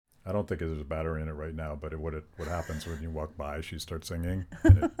I don't think there's a battery in it right now, but what happens when you walk by, she starts singing.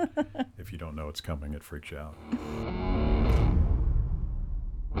 And if you don't know it's coming, it freaks you out.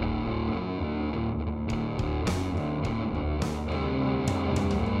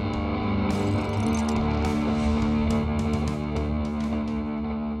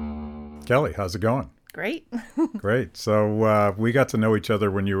 Kelley, how's it going? Great. Great. So we got to know each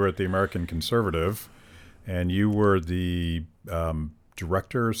other when you were at the American Conservative, and you were the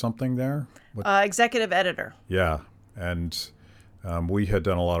director or something there? Executive editor. Yeah. And we had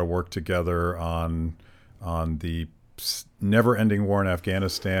done a lot of work together on the never-ending war in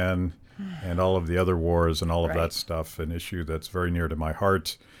Afghanistan and all of the other wars and all of that stuff, an issue that's very near to my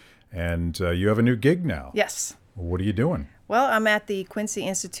heart. And you have a new gig now. Yes. What are you doing? Well, I'm at the Quincy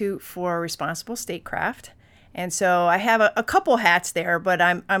Institute for Responsible Statecraft. And so I have a couple hats there, but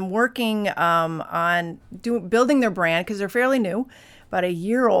I'm working on building their brand because they're fairly new, about a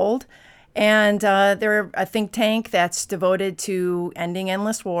year old. And they're a think tank that's devoted to ending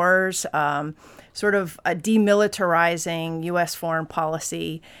endless wars, sort of demilitarizing U.S. foreign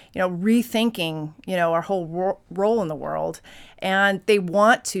policy, rethinking, our whole role in the world. And they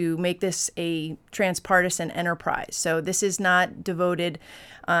want to make this a transpartisan enterprise. So this is not devoted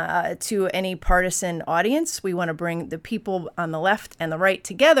to any partisan audience. We want to bring the people on the left and the right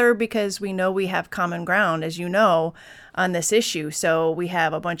together because we know we have common ground, as you know, on this issue. So we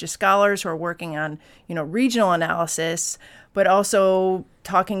have a bunch of scholars who are working on, regional analysis, but also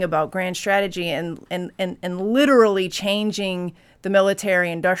talking about grand strategy and literally changing the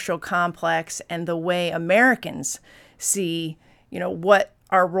military-industrial complex and the way Americans see, what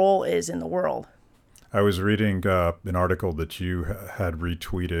our role is in the world. I was reading an article that you had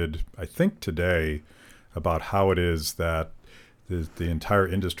retweeted, I think today, about how it is that the entire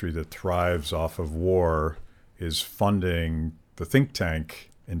industry that thrives off of war is funding the think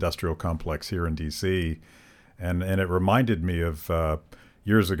tank industrial complex here in D.C. And it reminded me of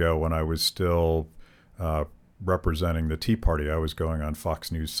years ago when I was still representing the Tea Party. I was going on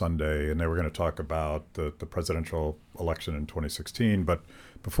Fox News Sunday, and they were going to talk about the presidential election in 2016. But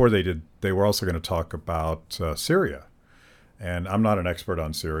before they did, they were also going to talk about Syria. And I'm not an expert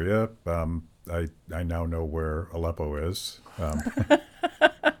on Syria. I now know where Aleppo is.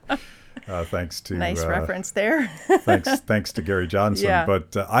 Thanks to nice reference there. thanks to Gary Johnson. Yeah.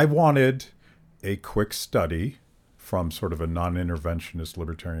 But I wanted a quick study from sort of a non-interventionist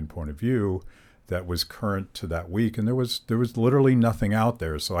libertarian point of view that was current to that week, and there was literally nothing out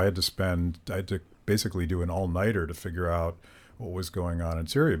there. So I had to basically do an all-nighter to figure out what was going on in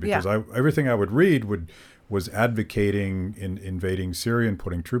Syria, because everything I would read was advocating in invading Syria and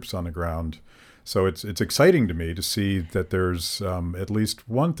putting troops on the ground. So it's exciting to me to see that there's at least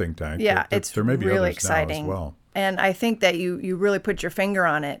one think tank. Yeah, it's there may be really others exciting now as well. And I think that you really put your finger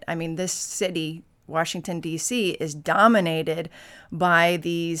on it. I mean, this city, Washington, D.C., is dominated by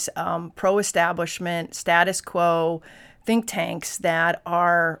these pro-establishment, status quo think tanks that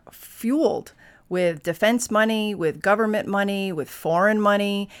are fueled with defense money, with government money, with foreign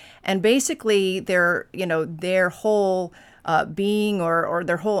money. And basically their whole being or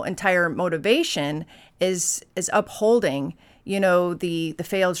their whole entire motivation is upholding, the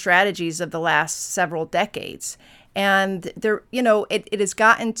failed strategies of the last several decades. And there, it has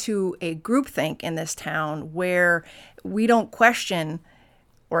gotten to a groupthink in this town where we don't question,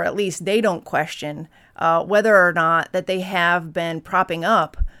 or at least they don't question, whether or not that they have been propping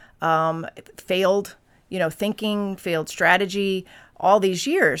up failed, thinking, failed strategy all these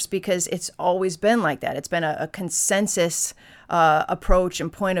years, because it's always been like that. It's been a consensus approach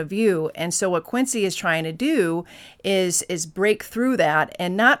and point of view. And so what Quincy is trying to do is break through that,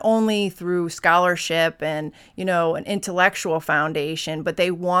 and not only through scholarship and, an intellectual foundation, but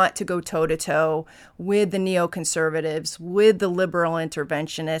they want to go toe to toe with the neoconservatives, with the liberal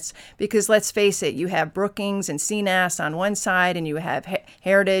interventionists, because let's face it, you have Brookings and CNAS on one side, and you have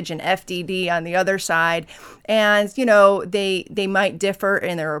Heritage and FDD on the other side. And, they might differ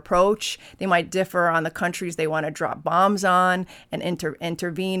in their approach. They might differ on the countries they want to drop bombs on and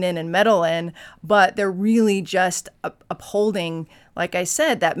intervene in and meddle in, but they're really just upholding, like I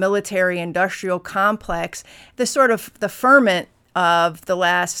said, that military-industrial complex, the sort of the ferment of the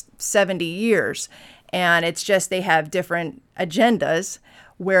last 70 years. And it's just they have different agendas,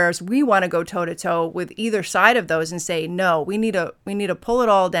 whereas we want to go toe-to-toe with either side of those and say, no, we need to pull it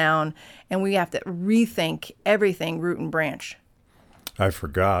all down, and we have to rethink everything root and branch. I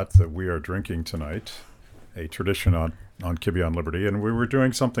forgot that we are drinking tonight, a tradition on Kibbe on Liberty, and we were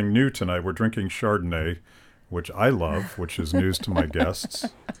doing something new tonight. We're drinking Chardonnay, which I love, which is news to my guests.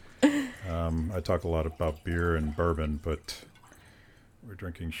 I talk a lot about beer and bourbon, but We're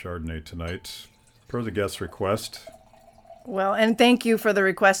drinking Chardonnay tonight, per the guest's request. Well, and thank you for the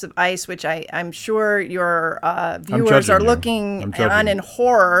request of ice, which I'm sure your viewers are looking on in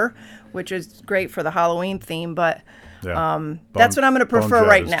horror, which is great for the Halloween theme, but that's what I'm going to prefer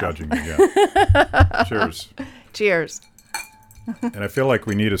right now. Judging me, yeah. Cheers. Cheers. And I feel like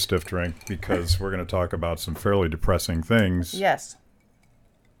we need a stiff drink because we're going to talk about some fairly depressing things. Yes.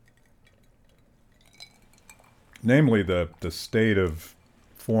 Namely, the state of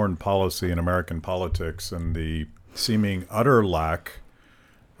foreign policy and American politics and the seeming utter lack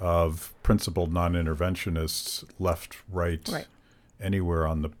of principled non-interventionists left, right, anywhere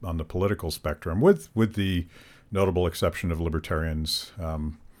on the political spectrum, with the notable exception of libertarians.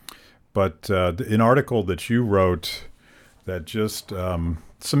 But an article that you wrote that just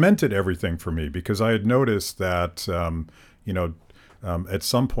cemented everything for me, because I had noticed that, at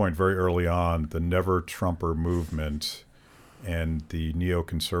some point very early on, the Never Trumper movement and the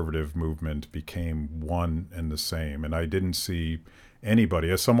neoconservative movement became one and the same. And I didn't see anybody,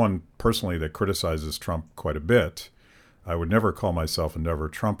 as someone personally that criticizes Trump quite a bit, I would never call myself a Never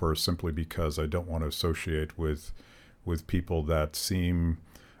Trumper simply because I don't want to associate with people that seem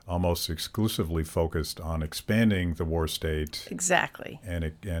almost exclusively focused on expanding the war state. Exactly.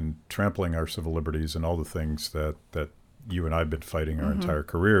 And trampling our civil liberties and all the things that you and I have been fighting our entire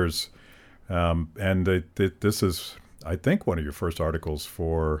careers. This is, I think, one of your first articles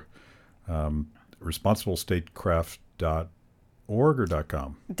for Responsible Statecraft.org or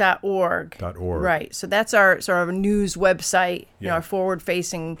 .com? .org. .org. Right. So that's our sort of news website, our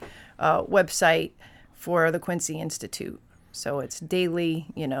forward-facing website for the Quincy Institute. So it's daily,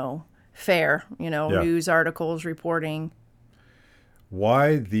 fare, news articles, reporting.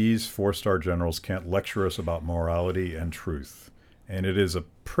 Why these four-star generals can't lecture us about morality and truth. And it is a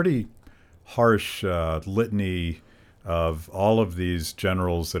pretty harsh litany of all of these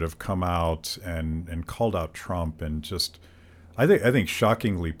generals that have come out and called out Trump in just, I think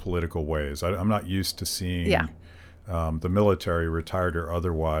shockingly political ways. I'm not used to seeing the military, retired or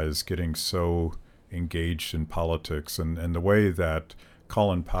otherwise, getting so engaged in politics. And the way that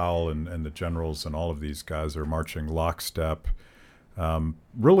Colin Powell and the generals and all of these guys are marching lockstep,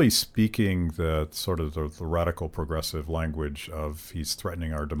 really speaking the sort of the radical progressive language of he's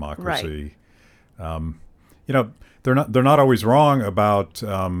threatening our democracy. Right. They're not always wrong about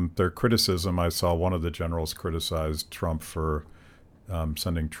their criticism. I saw one of the generals criticized Trump for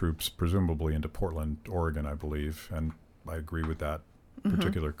sending troops presumably into Portland, Oregon, I believe, and I agree with that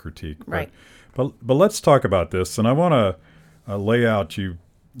particular critique. Right. But let's talk about this, and I want to lay out you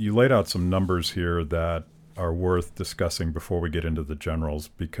laid out some numbers here that are worth discussing before we get into the generals,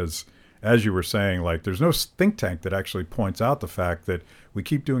 because as you were saying, like, there's no think tank that actually points out the fact that we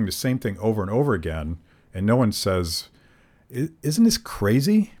keep doing the same thing over and over again, and no one says, isn't this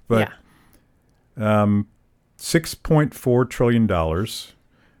crazy? But $6.4 trillion,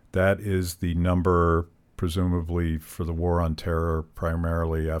 that is the number presumably for the war on terror,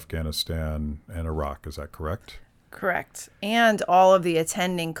 primarily Afghanistan and Iraq. Is that correct? Correct. And all of the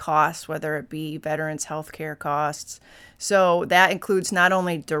attending costs, whether it be veterans' health care costs. So that includes not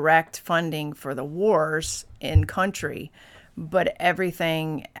only direct funding for the wars in country, but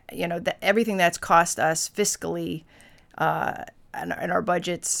everything, everything that's cost us fiscally in our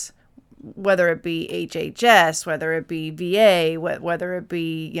budgets, whether it be HHS, whether it be VA, whether it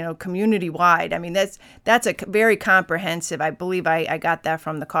be, community-wide. I mean, that's a very comprehensive. I believe I got that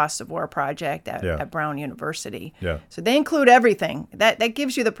from the Cost of War project at Brown University. Yeah. So they include everything. That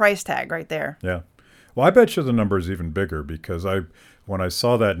gives you the price tag right there. Yeah. Well, I bet you the number is even bigger, because when I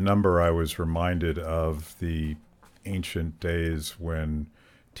saw that number, I was reminded of the ancient days when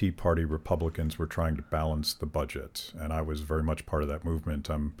Tea Party Republicans were trying to balance the budget, and I was very much part of that movement.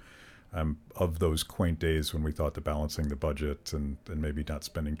 I'm of those quaint days when we thought that balancing the budget and maybe not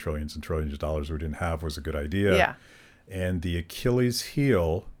spending trillions and trillions of dollars we didn't have was a good idea. Yeah. And the Achilles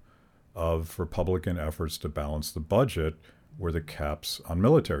heel of Republican efforts to balance the budget were the caps on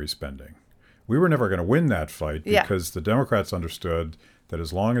military spending. We were never going to win that fight because the Democrats understood that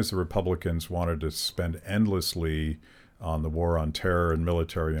as long as the Republicans wanted to spend endlessly on the war on terror and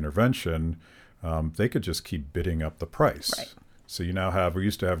military intervention, they could just keep bidding up the price. Right. So we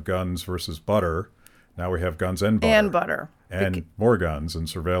used to have guns versus butter. Now we have guns and butter. And butter. And more guns and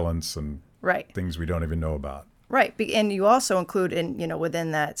surveillance and things we don't even know about. Right. And you also include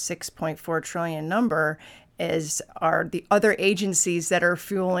within that 6.4 trillion number, are the other agencies that are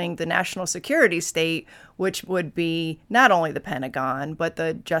fueling the national security state, which would be not only the Pentagon, but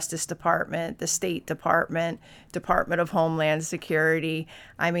the Justice Department, the State Department, Department of Homeland Security.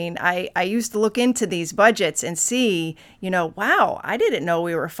 I mean, I used to look into these budgets and see, wow, I didn't know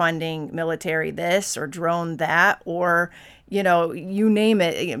we were funding military this or drone that, or you name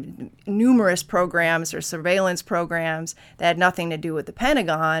it, numerous programs or surveillance programs that had nothing to do with the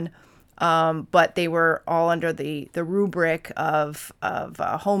Pentagon. But they were all under the rubric of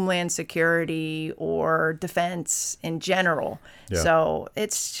Homeland Security or defense in general. Yeah. So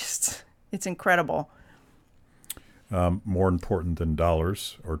it's incredible. More important than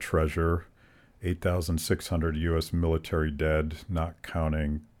dollars or treasure, 8,600 U.S. military dead, not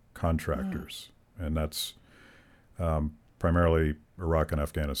counting contractors. And that's primarily Iraq and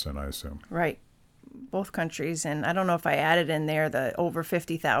Afghanistan, I assume. Right. Both countries, and I don't know if I added in there the over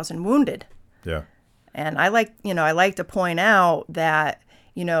 50,000 wounded. Yeah. And I like to point out that,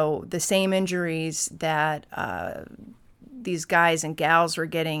 the same injuries that these guys and gals were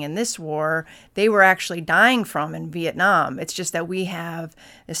getting in this war, they were actually dying from in Vietnam. It's just that we have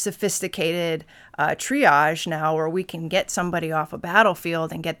a sophisticated triage now where we can get somebody off a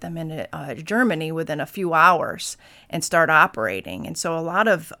battlefield and get them into Germany within a few hours and start operating. And so a lot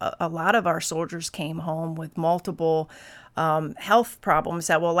of our soldiers came home with multiple health problems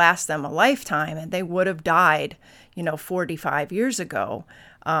that will last them a lifetime, and they would have died, 45 years ago.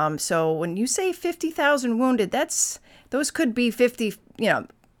 So when you say 50,000 wounded, those could be 50,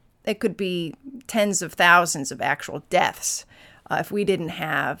 it could be tens of thousands of actual deaths if we didn't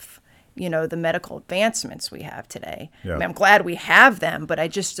have, the medical advancements we have today. Yeah. I mean, I'm glad we have them, but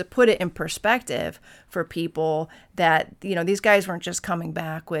just to put it in perspective for people that, these guys weren't just coming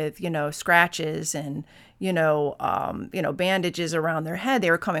back with, scratches and, bandages around their head.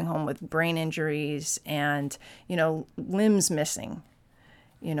 They were coming home with brain injuries and, limbs missing,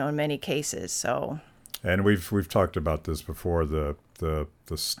 in many cases. So. And we've talked about this before. The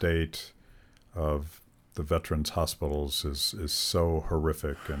state of the veterans hospitals is so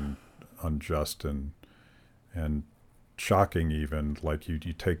horrific and unjust and shocking. Even like you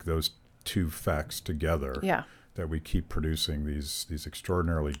take those two facts together. Yeah. That we keep producing these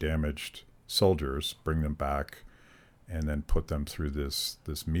extraordinarily damaged soldiers, bring them back, and then put them through this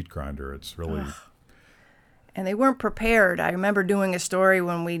meat grinder. It's really. Ugh. And they weren't prepared. I remember doing a story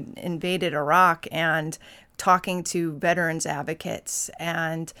when we invaded Iraq and talking to veterans advocates,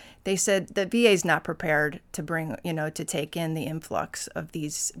 and they said the VA is not prepared to bring, to take in the influx of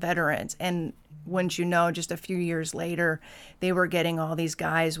these veterans. And wouldn't you know, just a few years later, they were getting all these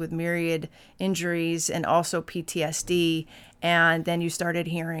guys with myriad injuries and also PTSD. And then you started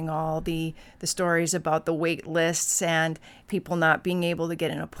hearing all the stories about the wait lists and people not being able to get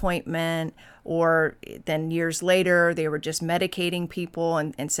an appointment, or then years later, they were just medicating people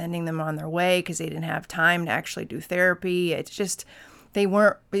and sending them on their way because they didn't have time to actually do therapy. It's just, they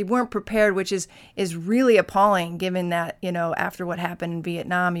weren't prepared, which is really appalling, given that, after what happened in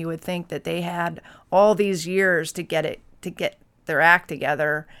Vietnam, you would think that they had all these years to get their act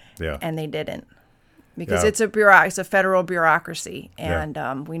together. Yeah. And they didn't. Because Yeah. it's a federal bureaucracy,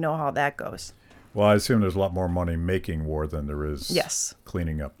 and we know how that goes. Well, I assume there's a lot more money making war than there is Yes.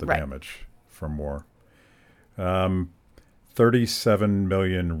 cleaning up the Right. damage from war. 37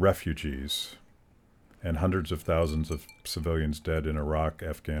 million refugees and hundreds of thousands of civilians dead in Iraq,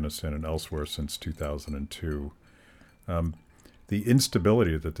 Afghanistan, and elsewhere since 2002. The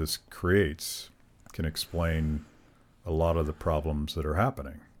instability that this creates can explain a lot of the problems that are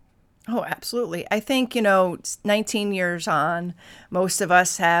happening. Oh, absolutely. I think, 19 years on, most of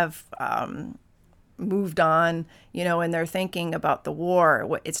us have moved on, and they're thinking about the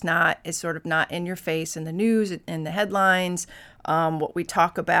war. It's sort of not in your face in the news, in the headlines. What we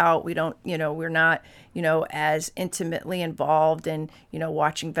talk about, we don't, we're not, as intimately involved in,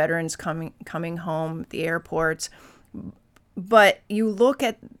 watching veterans coming home at the airports. But you look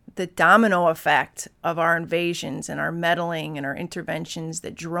at the domino effect of our invasions and our meddling and our interventions, the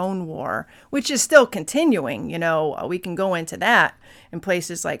drone war, which is still continuing. We can go into that in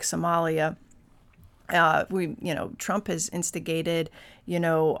places like Somalia. Trump has instigated,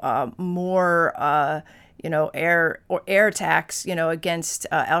 more, air attacks, against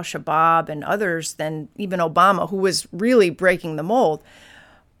al-Shabaab and others than even Obama, who was really breaking the mold.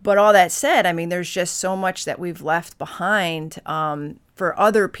 But all that said, I mean, there's just so much that we've left behind, for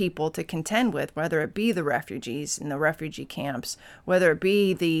other people to contend with, whether it be the refugees in the refugee camps, whether it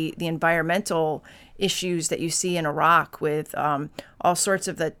be the environmental issues that you see in Iraq with all sorts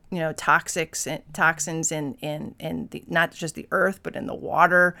of the toxins in the, not just the earth but in the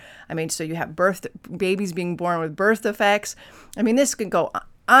water. I mean, so you have babies being born with birth defects. I mean, this could go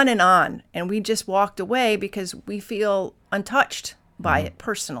on, and we just walked away because we feel untouched by it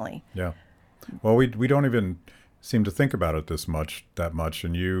personally. Yeah. Well, we don't even seem to think about it that much.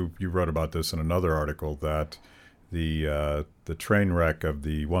 And you wrote about this in another article, that the train wreck of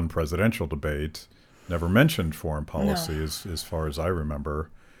the one presidential debate never mentioned foreign policy, as far as I remember.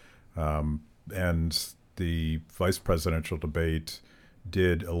 And the vice presidential debate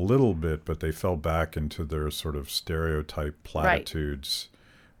did a little bit, but they fell back into their sort of stereotype platitudes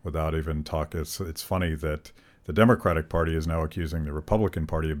without even talking. It's funny that the Democratic Party is now accusing the Republican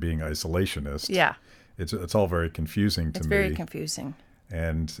Party of being isolationist. Yeah. It's all very confusing to me. It's very confusing.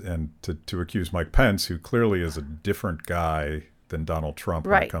 And to accuse Mike Pence, who clearly is a different guy than Donald Trump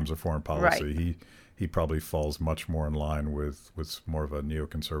when it comes to foreign policy, he probably falls much more in line with more of a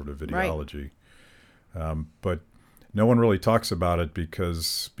neoconservative ideology. But no one really talks about it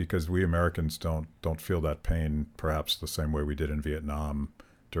because we Americans don't feel that pain perhaps the same way we did in Vietnam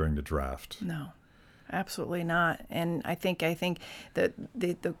during the draft. No. Absolutely not. And I think that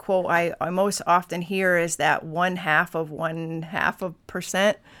the quote I most often hear is that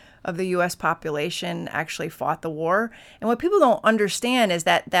 0.5% of the U.S. population actually fought the war. And what people don't understand is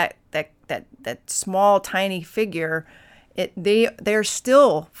that small, tiny figure, they're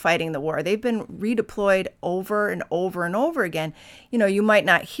still fighting the war. They've been redeployed over and over and over again. You might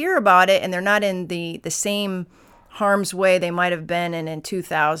not hear about it, and they're not in the same harm's way they might have been in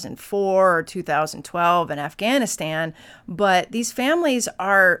 2004 or 2012 in Afghanistan, but these families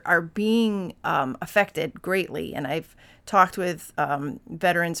are being affected greatly. And I've talked with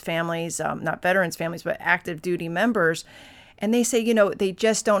veterans' families, not veterans' families, but active duty members, and they say, they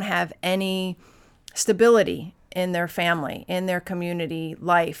just don't have any stability in their family, in their community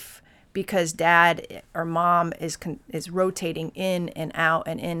life, because dad or mom is rotating in and out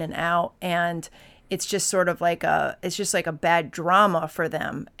and in and out, and it's just sort of like a bad drama for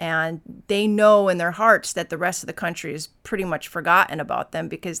them. And they know in their hearts that the rest of the country is pretty much forgotten about them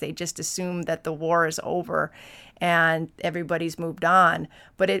because they just assume that the war is over and everybody's moved on.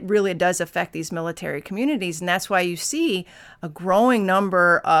 But it really does affect these military communities. And that's why you see a growing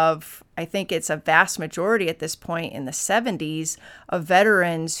number of, I think it's a vast majority at this point in the 70s, of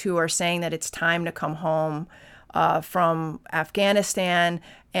veterans who are saying that it's time to come home from Afghanistan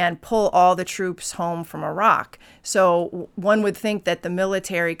and pull all the troops home from Iraq. So one would think that the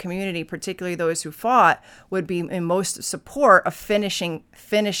military community, particularly those who fought, would be in most support of finishing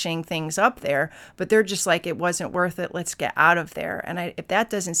things up there. But they're just like, it wasn't worth it. Let's get out of there. And if that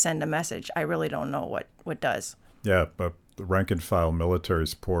doesn't send a message, I really don't know what does. Yeah, but the rank and file military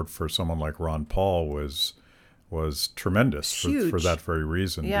support for someone like Ron Paul was tremendous for that very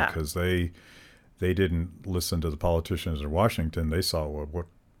reason, because they didn't listen to the politicians in Washington. They saw what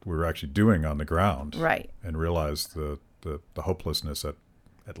we were actually doing on the ground, and realized the hopelessness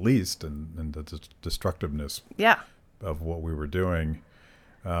at least and the destructiveness of what we were doing.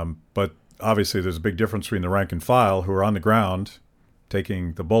 But obviously, there's a big difference between the rank and file who are on the ground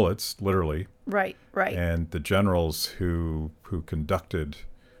taking the bullets, literally, and the generals who conducted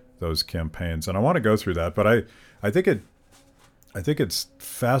those campaigns. And I want to go through that, but I think it's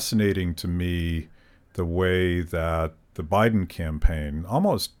fascinating to me the way that the Biden campaign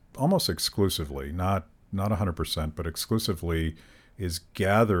almost exclusively, not 100%, but exclusively is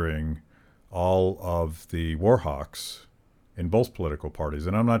gathering all of the war hawks in both political parties.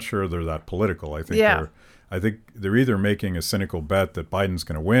 And I'm not sure they're that political. I think they're either making a cynical bet that Biden's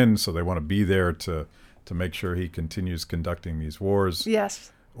going to win, so they want to be there to make sure he continues conducting these wars.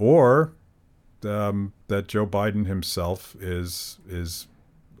 Yes. Or that Joe Biden himself is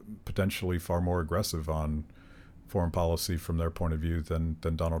potentially far more aggressive on foreign policy from their point of view than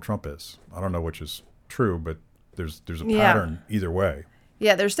Donald Trump is. I don't know which is true, but there's a pattern either way.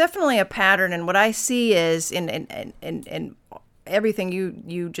 Yeah, there's definitely a pattern, and what I see is in everything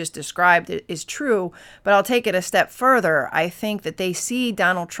you just described is true, but I'll take it a step further. I think that they see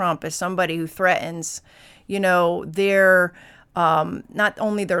Donald Trump as somebody who threatens, their not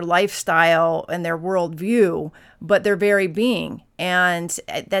only their lifestyle and their worldview, but their very being. And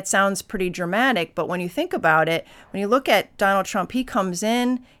that sounds pretty dramatic, but when you think about it, when you look at Donald Trump, he comes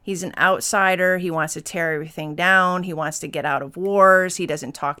in, he's an outsider, he wants to tear everything down, he wants to get out of wars, he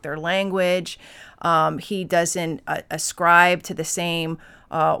doesn't talk their language, he doesn't ascribe to the same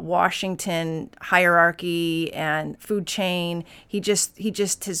Washington hierarchy and food chain. He just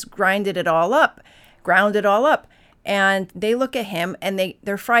has ground it all up. And they look at him and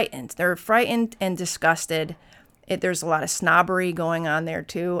they're frightened. They're frightened and disgusted. There's a lot of snobbery going on there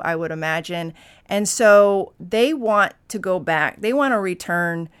too, I would imagine. And so they want to go back. They want to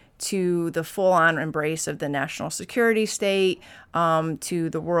return to the full-on embrace of the national security state, to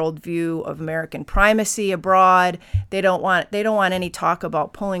the worldview of American primacy abroad. They don't want any talk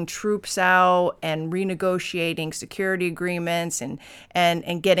about pulling troops out and renegotiating security agreements and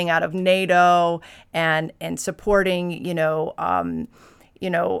getting out of NATO and supporting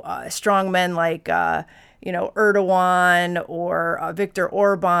strong men like Erdogan or Viktor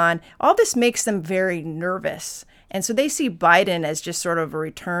Orban. All this makes them very nervous. And so they see Biden as just sort of a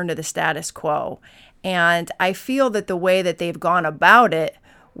return to the status quo. And I feel that the way that they've gone about it,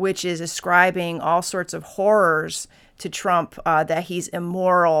 which is ascribing all sorts of horrors to Trump, that he's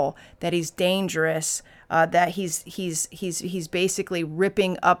immoral, that he's dangerous, that he's basically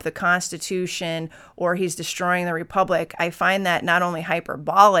ripping up the Constitution or he's destroying the Republic. I find that not only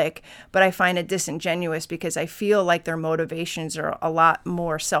hyperbolic, but I find it disingenuous because I feel like their motivations are a lot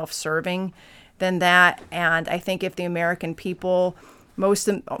more self-serving than that. And I think if the American people,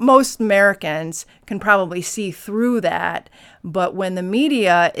 most Americans can probably see through that. But when the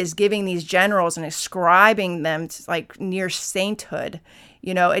media is giving these generals and ascribing them to like near sainthood,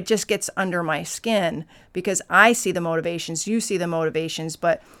 it just gets under my skin because I see the motivations, you see the motivations,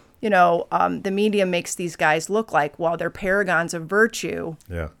 but the media makes these guys look like, well, they're paragons of virtue.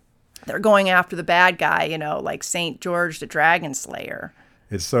 Yeah. They're going after the bad guy, like Saint George the Dragon Slayer.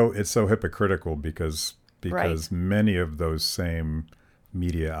 It's so hypocritical because Right. many of those same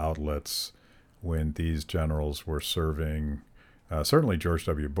media outlets, when these generals were serving, certainly George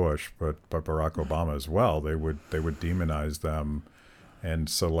W. Bush, but Barack Obama as well, they would demonize them, and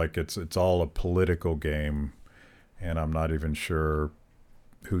so like it's all a political game, and I'm not even sure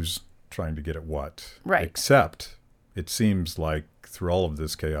who's trying to get at what. Right. Except it seems like through all of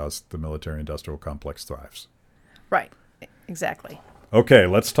this chaos, the military-industrial complex thrives. Right. Exactly. Okay,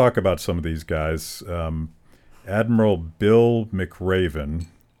 let's talk about some of these guys. Admiral Bill McRaven,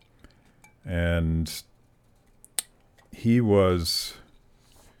 and he was...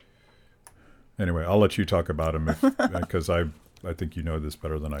 Anyway, I'll let you talk about him because I think you know this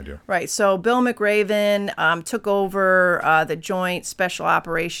better than I do. Right. So Bill McRaven took over the Joint Special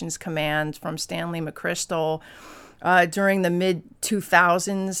Operations Command from Stanley McChrystal during the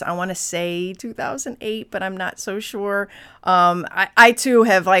mid-2000s. I want to say 2008, but I'm not so sure. I too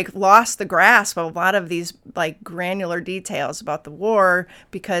have lost the grasp of a lot of these granular details about the war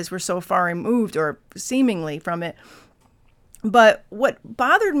because we're so far removed or seemingly from it. But what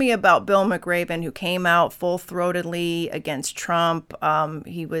bothered me about Bill McRaven, who came out full-throatedly against Trump,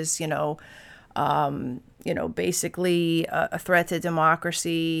 he was, basically a threat to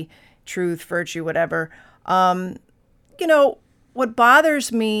democracy, truth, virtue, whatever. What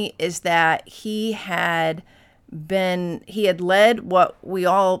bothers me is that he had led what we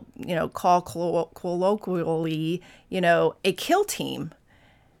all, call colloquially, a kill team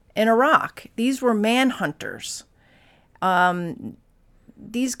in Iraq. These were manhunters.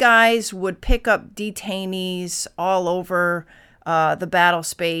 These guys would pick up detainees all over the battle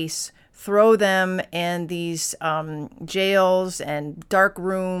space, throw them in these jails and dark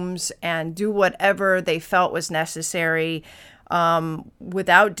rooms and do whatever they felt was necessary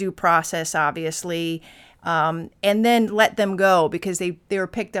without due process, obviously, and then let them go because they were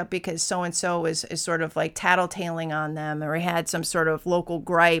picked up because so-and-so is sort of tattletaling on them or had some sort of local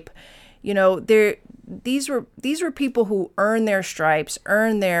gripe. These were people who earned their stripes,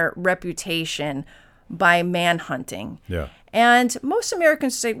 earned their reputation by manhunting. Yeah. And most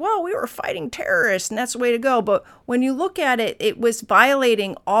Americans say, well, we were fighting terrorists and that's the way to go. But when you look at it, it was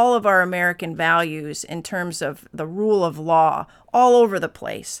violating all of our American values in terms of the rule of law all over the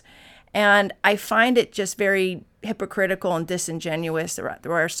place. And I find it just very hypocritical and disingenuous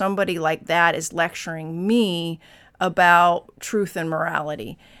where somebody like that is lecturing me about truth and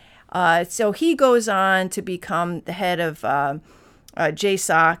morality. So he goes on to become the head of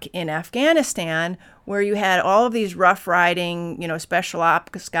JSOC in Afghanistan, where you had all of these rough riding, special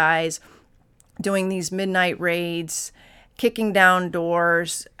ops guys doing these midnight raids, kicking down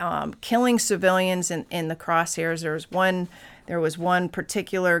doors, killing civilians in the crosshairs. There was one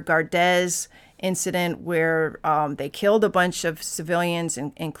particular Gardez incident where they killed a bunch of civilians,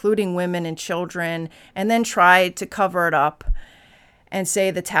 including women and children, and then tried to cover it up and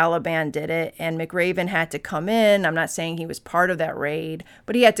say the Taliban did it. And McRaven had to come in. I'm not saying he was part of that raid,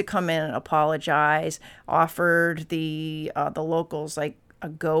 but he had to come in and apologize, offered the locals like a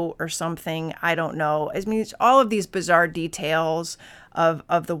goat or something. I don't know. I mean, it's all of these bizarre details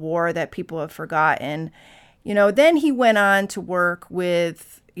of the war that people have forgotten. Then he went on to work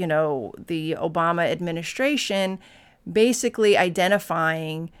with, the Obama administration, basically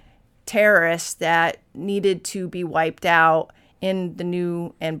identifying terrorists that needed to be wiped out in the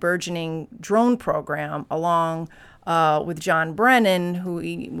new and burgeoning drone program, along with John Brennan, who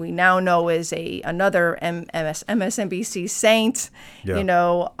we now know is another MSNBC saint.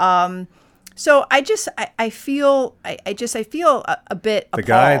 Yeah. So I feel a bit the appalled.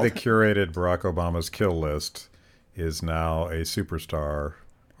 guy that curated Barack Obama's kill list is now a superstar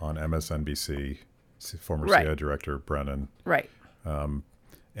on MSNBC. Former Right. CIA director Brennan. Right.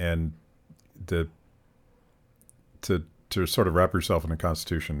 And to sort of wrap yourself in the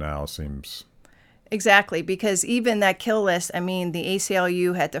Constitution now seems... Exactly, because even that kill list, I mean, the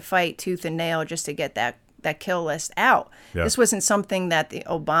ACLU had to fight tooth and nail just to get that kill list out. Yeah. This wasn't something that the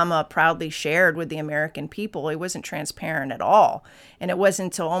Obama proudly shared with the American people. It wasn't transparent at all. And it wasn't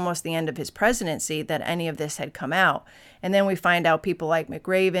until almost the end of his presidency that any of this had come out. And then we find out people like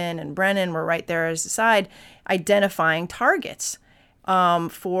McRaven and Brennan were right there as the side identifying targets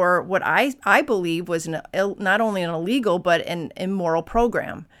for what I believe was not only an illegal but an immoral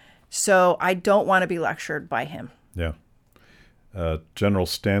program. So I don't want to be lectured by him. Yeah. General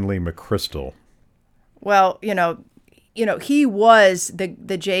Stanley McChrystal. Well, he was the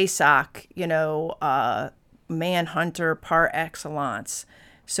JSOC, manhunter par excellence.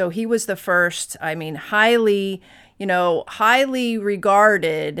 So he was the first, highly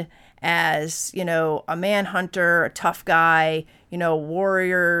regarded as, a manhunter, a tough guy,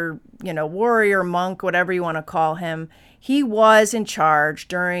 warrior monk, whatever you want to call him. He was in charge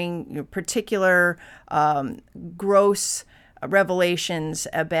during particular gross revelations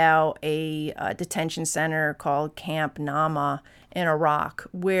about a detention center called Camp Nama in Iraq,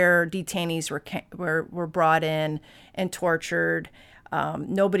 where detainees were brought in and tortured.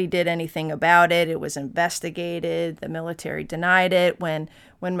 Nobody did anything about it. It was investigated. The military denied it. When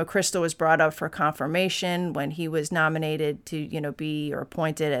McChrystal was brought up for confirmation, when he was nominated to be or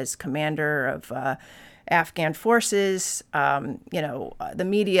appointed as commander of Afghan forces, the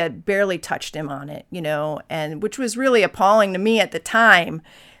media barely touched him on it, and which was really appalling to me at the time,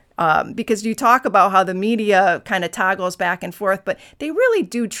 because you talk about how the media kind of toggles back and forth, but they really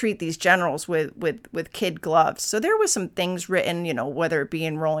do treat these generals with kid gloves. So there was some things written, whether it be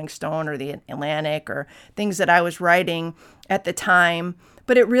in Rolling Stone or the Atlantic or things that I was writing at the time,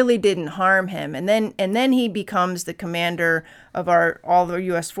 but it really didn't harm him. And then he becomes the commander of all the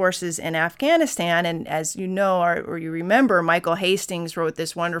U.S. forces in Afghanistan. And as you know, or you remember, Michael Hastings wrote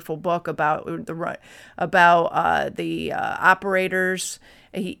this wonderful book about the operators.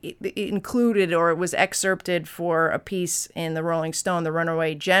 He included, or it was excerpted for a piece in the Rolling Stone, The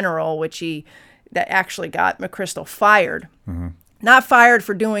Runaway General, that actually got McChrystal fired. Mm-hmm. Not fired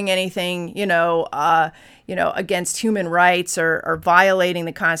for doing anything, against human rights or violating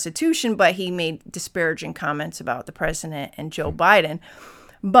the Constitution, but he made disparaging comments about the president and Joe Biden.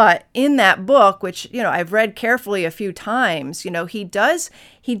 But in that book, which, I've read carefully a few times, he does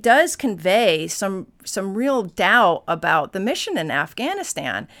convey some real doubt about the mission in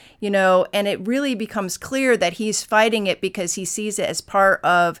Afghanistan, and it really becomes clear that he's fighting it because he sees it as part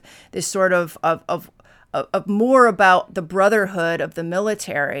of this sort of more about the brotherhood of the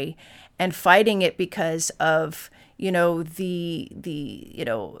military, and fighting it because of,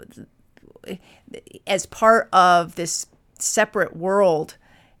 as part of this separate world,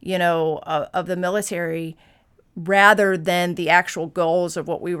 of the military, rather than the actual goals of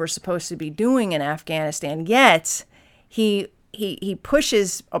what we were supposed to be doing in Afghanistan. Yet he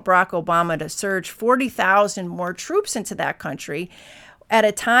pushes Barack Obama to surge 40,000 more troops into that country at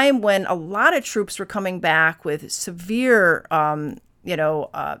a time when a lot of troops were coming back with severe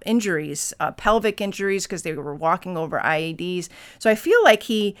injuries, pelvic injuries, because they were walking over IEDs. So I feel like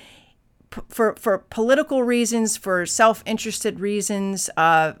he, for political reasons, for self-interested reasons,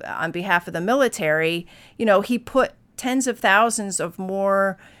 on behalf of the military, he put tens of thousands of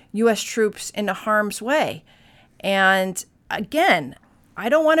more U.S. troops into harm's way. And again, I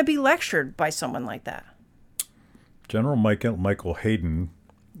don't want to be lectured by someone like that. General Michael Hayden,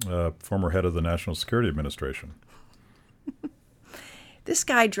 former head of the National Security Administration. This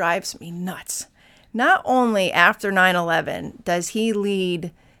guy drives me nuts not only after 9/11 does he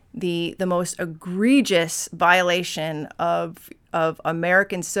lead the most egregious violation of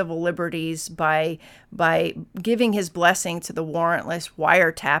American civil liberties by giving his blessing to the warrantless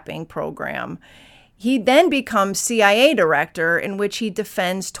wiretapping program, he then becomes CIA director, in which he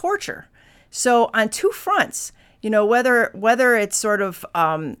defends torture. So on two fronts, whether it's sort of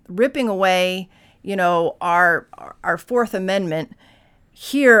ripping away, our Fourth Amendment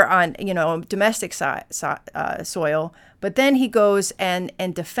here on, domestic soil, but then he goes and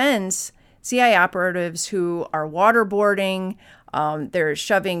defends CIA operatives who are waterboarding. They're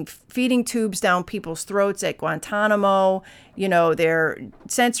shoving feeding tubes down people's throats at Guantanamo. They're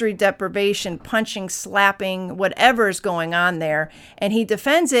sensory deprivation, punching, slapping, whatever is going on there. And he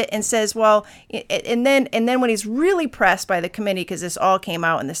defends it and says, well, and then when he's really pressed by the committee, because this all came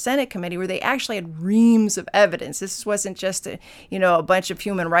out in the Senate committee, where they actually had reams of evidence. This wasn't just a bunch of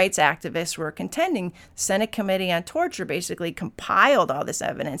human rights activists who were contending. The Senate Committee on Torture basically compiled all this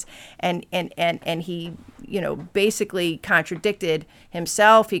evidence, and he basically contradicted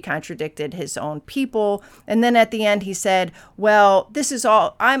himself. He contradicted his own people. And then at the end, he said, well, this is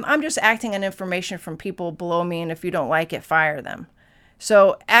all, I'm just acting on information from people below me, and if you don't like it, fire them.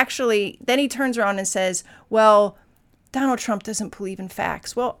 So actually, then he turns around and says, well, Donald Trump doesn't believe in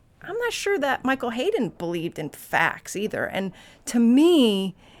facts. Well, I'm not sure that Michael Hayden believed in facts either. And to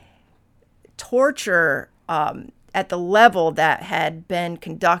me, torture at the level that had been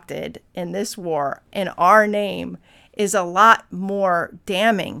conducted in this war in our name is a lot more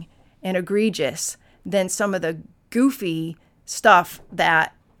damning and egregious than some of the goofy stuff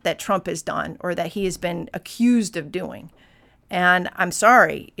that Trump has done, or that he has been accused of doing. And I'm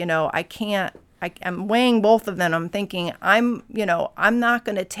sorry, I'm weighing both of them. I'm thinking I'm not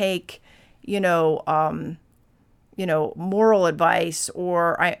going to take, moral advice,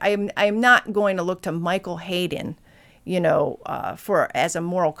 or I'm not going to look to Michael Hayden, as a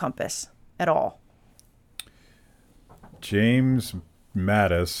moral compass at all. James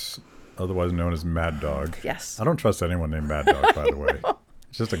Mattis, otherwise known as Mad Dog. Yes. I don't trust anyone named Mad Dog, by the way.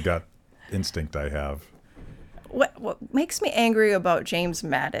 It's just a gut instinct I have. What makes me angry about James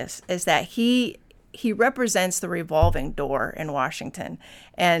Mattis is that he represents the revolving door in Washington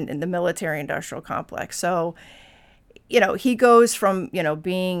and in the military-industrial complex. So, he goes from,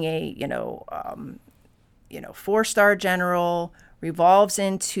 being a, 4-star general, revolves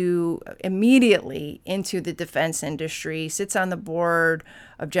immediately into the defense industry, sits on the board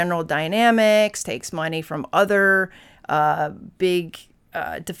of General Dynamics, takes money from other big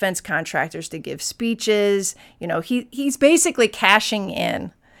defense contractors to give speeches. He's basically cashing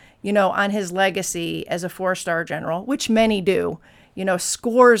in, on his legacy as a 4-star general, which many do.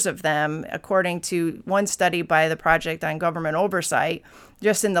 Scores of them, according to one study by the Project on Government Oversight,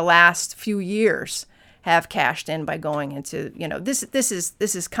 just in the last few years, have cashed in by going into, this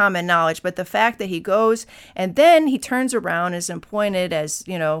is common knowledge. But the fact that he goes and then he turns around, is appointed as,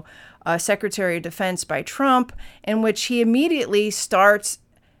 Secretary of Defense by Trump, in which he immediately starts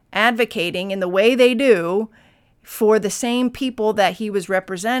advocating in the way they do for the same people that he was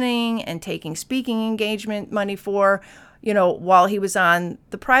representing and taking speaking engagement money for, while he was on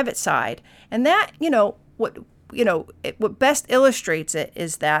the private side. And that, what best illustrates it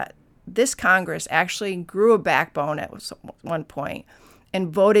is that this Congress actually grew a backbone at one point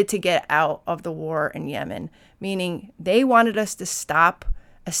and voted to get out of the war in Yemen, meaning they wanted us to stop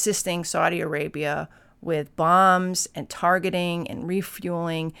assisting Saudi Arabia with bombs and targeting and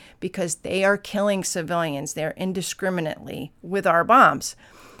refueling, because they are killing civilians there indiscriminately with our bombs.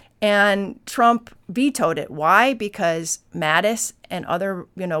 And Trump vetoed it. Why? Because Mattis and other,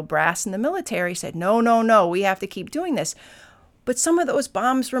 brass in the military said, no, we have to keep doing this. But some of those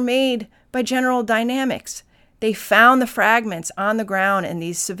bombs were made by General Dynamics. They found the fragments on the ground in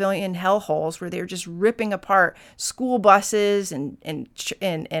these civilian hellholes where they were just ripping apart school buses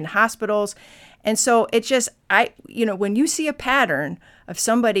and hospitals. And so it just, when you see a pattern of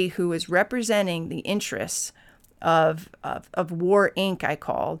somebody who is representing the interests of War Inc., I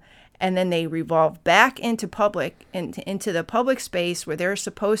called, and then they revolve back into the public space where they're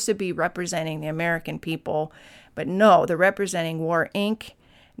supposed to be representing the American people, but no, they're representing War Inc.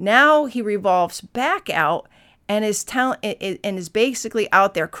 Now he revolves back out and is basically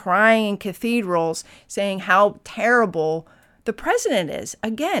out there crying in cathedrals, saying how terrible the president is.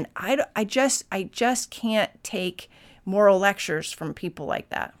 Again, I just can't take moral lectures from people like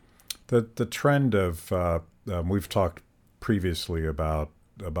that. The trend of we've talked previously about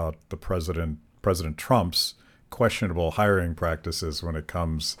the President Trump's questionable hiring practices when it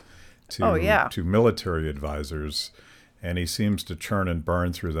comes to military advisors, and he seems to churn and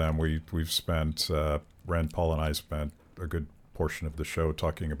burn through them. We've spent Rand Paul and I spent a good portion of the show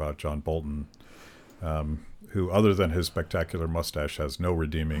talking about John Bolton, who, other than his spectacular mustache, has no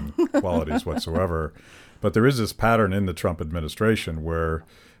redeeming qualities whatsoever. But there is this pattern in the Trump administration where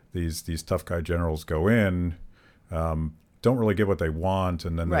these tough guy generals go in, don't really get what they want,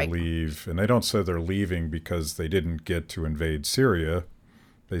 and then they leave. And they don't say they're leaving because they didn't get to invade Syria.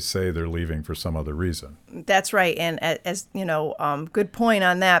 They say they're leaving for some other reason. That's right. And as you know, good point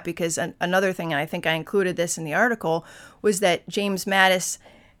on that, because another thing, and I think I included this in the article, was that James Mattis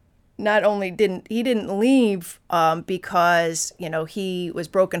not only didn't leave because, you know, he was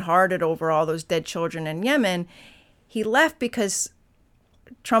brokenhearted over all those dead children in Yemen. He left because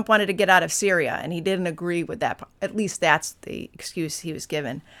Trump wanted to get out of Syria, and he didn't agree with that. At least that's the excuse he was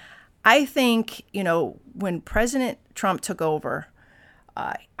given. I think, you know, when President Trump took over,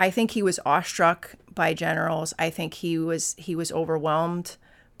 I think he was awestruck by generals. I think he was overwhelmed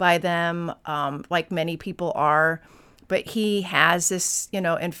by them, like many people are. But he has this, you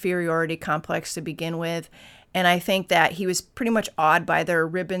know, inferiority complex to begin with. And I think that he was pretty much awed by their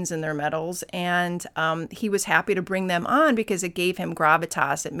ribbons and their medals. And he was happy to bring them on because it gave him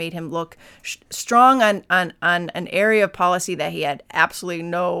gravitas. It made him look strong on an area of policy that he had absolutely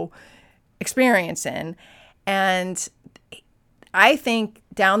no experience in. And I think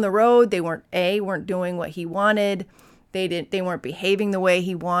down the road, they weren't doing what he wanted. They weren't behaving the way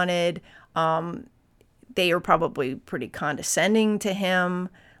he wanted. They were probably pretty condescending to him.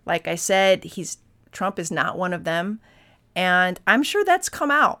 Like I said, Trump is not one of them. And I'm sure that's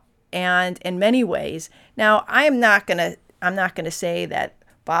come out, and in many ways. Now, I'm not gonna say that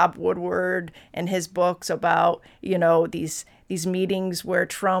Bob Woodward and his books about, you know, these meetings where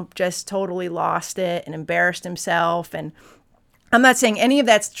Trump just totally lost it and embarrassed himself. And I'm not saying any of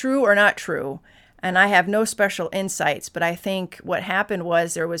that's true or not true. And I have no special insights, but I think what happened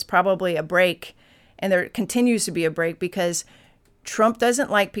was there was probably a break, and there continues to be a break, because Trump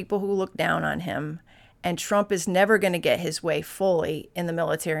doesn't like people who look down on him, and Trump is never going to get his way fully in the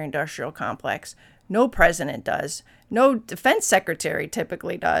military-industrial complex. No president does. No defense secretary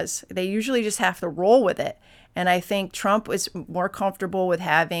typically does. They usually just have to roll with it. And I think Trump is more comfortable with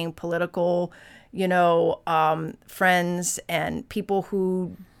having political, you know, friends and people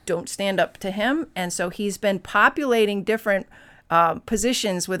who don't stand up to him. And so he's been populating different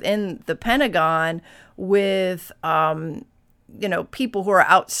positions within the Pentagon with, you know, people who are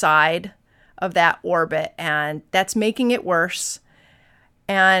outside of that orbit, and that's making it worse.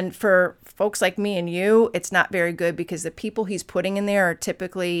 And for folks like me and you, it's not very good, because the people he's putting in there are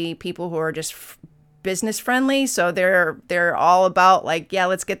typically people who are just business friendly. So they're all about, like, yeah,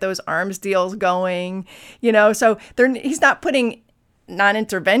 let's get those arms deals going, you know. So he's not putting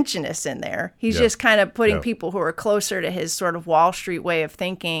non-interventionists in there. He's just kind of putting people who are closer to his sort of Wall Street way of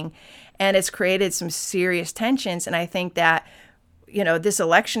thinking. And it's created some serious tensions. And I think that, you know, this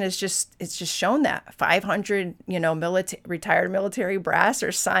election it's just shown that 500, you know, retired military brass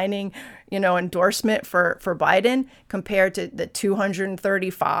are signing, you know, endorsement for Biden, compared to the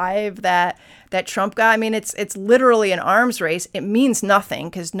 235 that Trump got. I mean, it's literally an arms race. It means nothing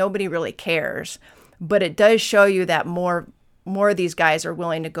because nobody really cares, but it does show you that more of these guys are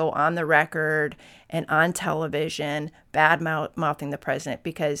willing to go on the record and on television bad-mouthing the president,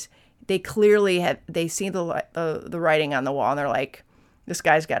 because they clearly they see the writing on the wall, and they're like, this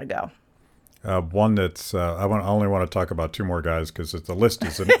guy's got to go. One that's I only want to talk about two more guys because the list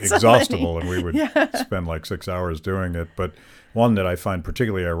is exhaustible, and we would spend like 6 hours doing it. But one that I find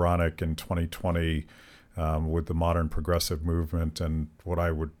particularly ironic in 2020 with the modern progressive movement and what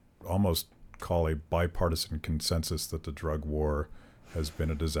I would almost call a bipartisan consensus that the drug war has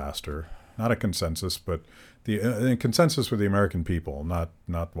been a disaster. Not a consensus, but the consensus with the American people, not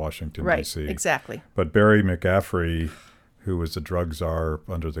Washington, D.C. Right, exactly. But Barry McCaffrey, who was the drug czar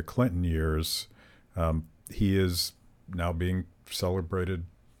under the Clinton years, he is now being celebrated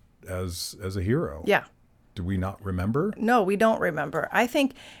as a hero. Yeah. Do we not remember? No, we don't remember. I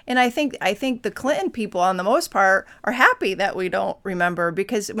think the Clinton people, on the most part, are happy that we don't remember,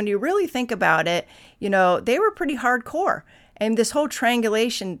 because when you really think about it, you know, they were pretty hardcore. And this whole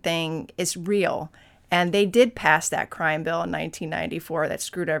triangulation thing is real. And they did pass that crime bill in 1994 that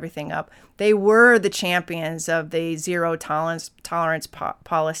screwed everything up. They were the champions of the zero tolerance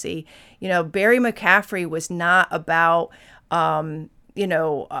policy. You know, Barry McCaffrey was not about,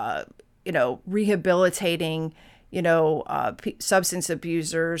 rehabilitating, substance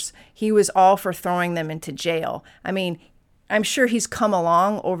abusers. He was all for throwing them into jail. I mean, I'm sure he's come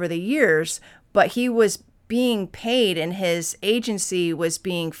along over the years, but he was being paid, and his agency was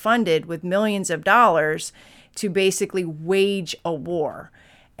being funded with millions of dollars to basically wage a war.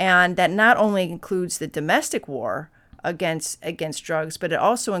 And that not only includes the domestic war against drugs, but it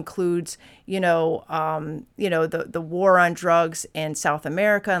also includes, the war on drugs in South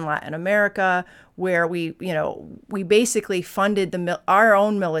America and Latin America, where we basically funded our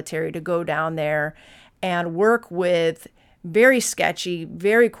own military to go down there and work with very sketchy,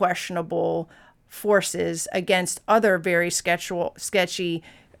 very questionable forces against other very sketchy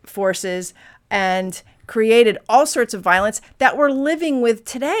forces, and created all sorts of violence that we're living with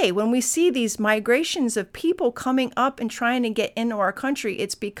today. When we see these migrations of people coming up and trying to get into our country,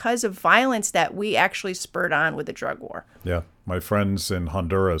 it's because of violence that we actually spurred on with the drug war. Yeah. My friends in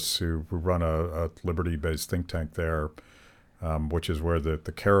Honduras who run a liberty-based think tank there, which is where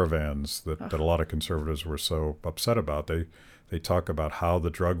the caravans that a lot of conservatives were so upset about, they talk about how the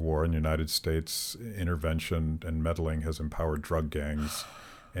drug war in the United States, intervention and meddling, has empowered drug gangs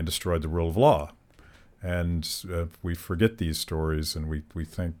and destroyed the rule of law. And we forget these stories, and we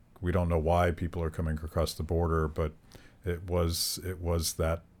think we don't know why people are coming across the border, but it was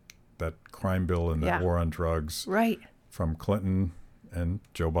that crime bill and that war on drugs, right, from Clinton and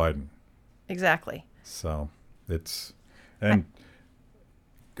Joe Biden. Exactly. So go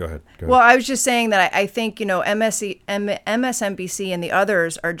ahead. Well, I was just saying that I think MSNBC and the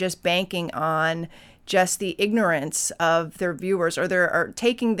others are just banking on just the ignorance of their viewers, or are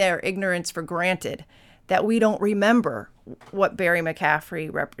taking their ignorance for granted, that we don't remember what Barry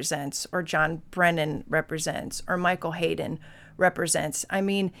McCaffrey represents, or John Brennan represents, or Michael Hayden represents. I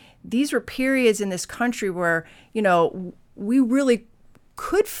mean, these were periods in this country where, we really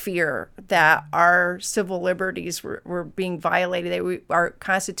could fear that our civil liberties were being violated, our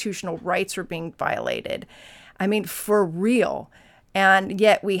constitutional rights were being violated. I mean, for real. And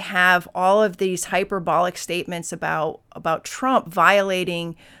yet we have all of these hyperbolic statements about Trump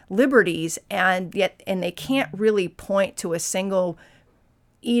violating liberties, and they can't really point to a single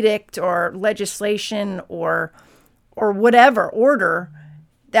edict or legislation or whatever order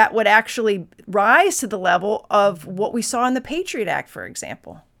that would actually rise to the level of what we saw in the Patriot Act, for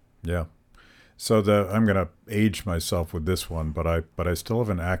example. Yeah. So I'm going to age myself with this one, but I still have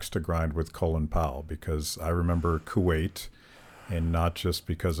an axe to grind with Colin Powell, because I remember Kuwait. And not just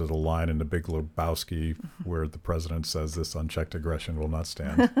because of the line in The Big Lebowski where the president says this unchecked aggression will not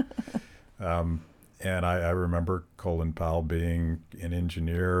stand. And I remember Colin Powell being an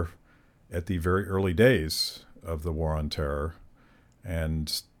engineer at the very early days of the war on terror.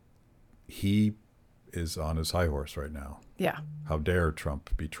 And he is on his high horse right now. Yeah. How dare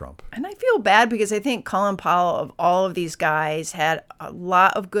Trump be Trump? And I feel bad because I think Colin Powell, of all of these guys, had a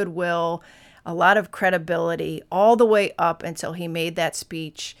lot of goodwill, a lot of credibility, all the way up until he made that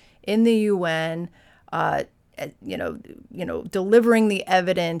speech in the UN, delivering the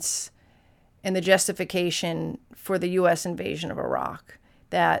evidence and the justification for the U.S. invasion of Iraq,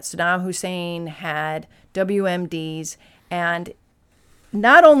 that Saddam Hussein had WMDs. And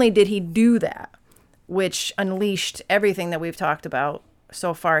not only did he do that, which unleashed everything that we've talked about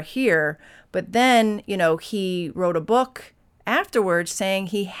so far here, but then, he wrote a book afterwards saying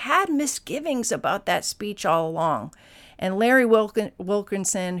he had misgivings about that speech all along. And Larry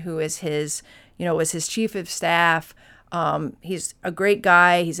Wilkinson, who is his chief of staff, he's a great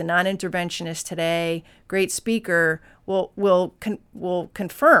guy. He's a non-interventionist today, great speaker, will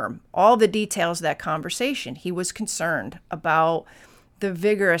confirm all the details of that conversation. He was concerned about the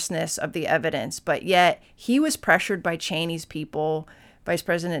vigorousness of the evidence, but yet he was pressured by Cheney's people, Vice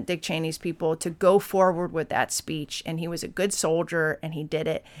President Dick Cheney's people, to go forward with that speech. And he was a good soldier, and he did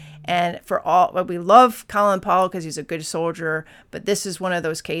it. And we love Colin Powell because he's a good soldier, but this is one of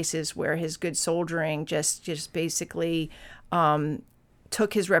those cases where his good soldiering just basically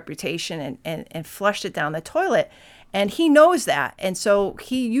took his reputation and flushed it down the toilet. And he knows that. And so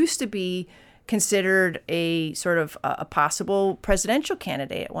he used to be considered a sort of a possible presidential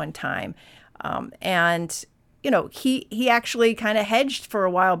candidate at one time. He actually kind of hedged for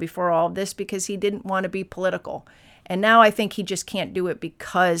a while before all of this because he didn't want to be political. And now I think he just can't do it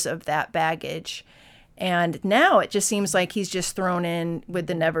because of that baggage. And now it just seems like he's just thrown in with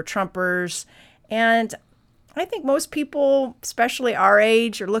the Never Trumpers. And I think most people, especially our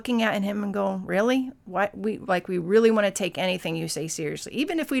age, are looking at him and going, really? We really want to take anything you say seriously,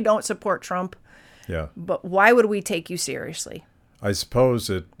 even if we don't support Trump. Yeah. But why would we take you seriously? I suppose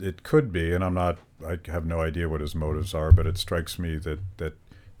it could be, and I have no idea what his motives are, but it strikes me that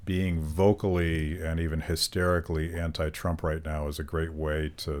being vocally and even hysterically anti-Trump right now is a great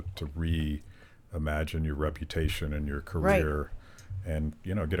way to reimagine your reputation and your career, right, and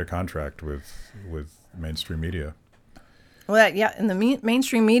get a contract with mainstream media. Well, yeah, in the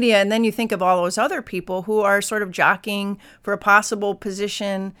mainstream media, and then you think of all those other people who are sort of jockeying for a possible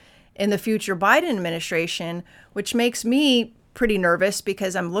position in the future Biden administration, which makes me pretty nervous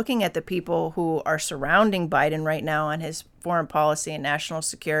because I'm looking at the people who are surrounding Biden right now on his foreign policy and national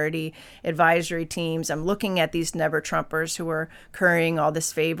security advisory teams. I'm looking at these never-Trumpers who are currying all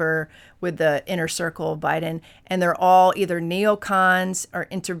this favor with the inner circle of Biden, and they're all either neocons or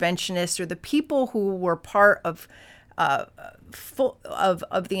interventionists or the people who were part of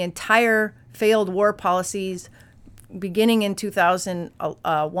the entire failed war policies beginning in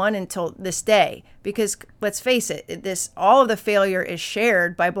 2001 until this day. Because let's face it, all of the failure is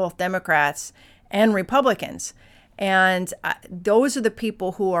shared by both Democrats and Republicans, and those are the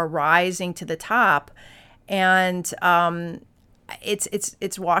people who are rising to the top. And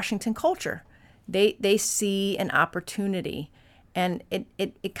it's Washington culture. They see an opportunity. And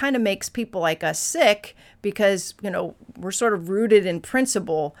it kind of makes people like us sick because, we're sort of rooted in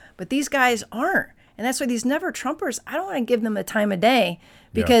principle, but these guys aren't. And that's why these never-Trumpers, I don't want to give them the time of day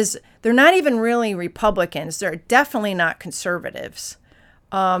because they're not even really Republicans. They're definitely not conservatives.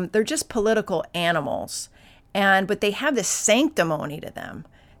 They're just political animals. But they have this sanctimony to them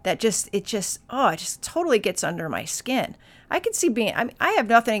that it just totally gets under my skin. I can see I have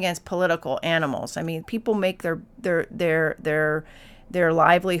nothing against political animals. I mean, people make their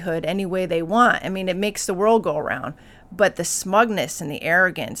livelihood any way they want. I mean, it makes the world go around. But the smugness and the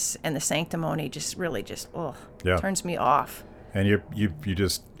arrogance and the sanctimony really turns me off. And you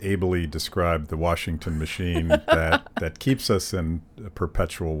just ably described the Washington machine that keeps us in a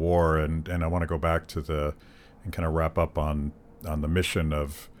perpetual war. And I want to go back to and kind of wrap up on the mission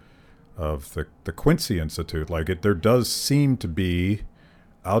of the Quincy Institute. There does seem to be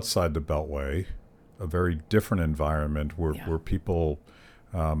outside the Beltway a very different environment where people,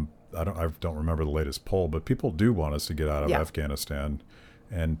 I don't remember the latest poll, but people do want us to get out of Afghanistan,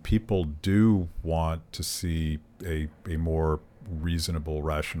 and people do want to see a more reasonable,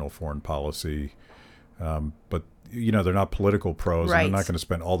 rational foreign policy. But they're not political pros, right. And they're not going to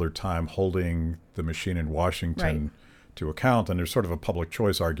spend all their time holding the machine in Washington to account. And there's sort of a public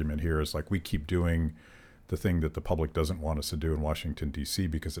choice argument here. Is we keep doing the thing that the public doesn't want us to do in Washington, D.C.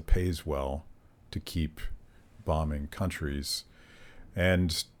 because it pays well to keep bombing countries.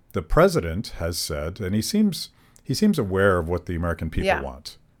 And the president has said, and he seems aware of what the American people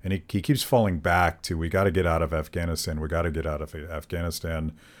want. And he keeps falling back to, we got to get out of Afghanistan. We got to get out of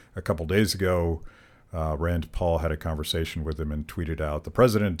Afghanistan. A couple days ago, Rand Paul had a conversation with him and tweeted out, the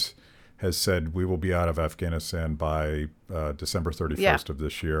president has said we will be out of Afghanistan by December 31st of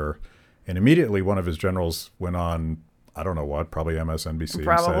this year. And immediately one of his generals went on, I don't know what, probably MSNBC.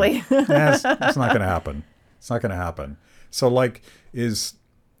 Probably. And said, it's not going to happen. It's not going to happen. So is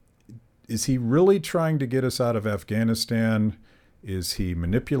he really trying to get us out of Afghanistan? Is he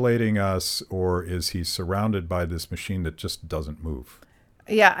manipulating us, or is he surrounded by this machine that just doesn't move?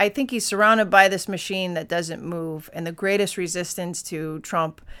 Yeah, I think he's surrounded by this machine that doesn't move. And the greatest resistance to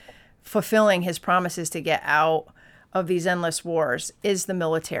Trump fulfilling his promises to get out of these endless wars is the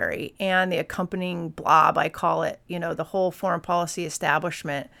military and the accompanying blob, I call it, the whole foreign policy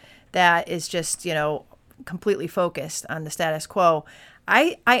establishment that is just, completely focused on the status quo.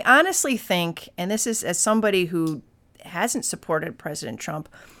 I honestly think, and this is as somebody who hasn't supported President Trump,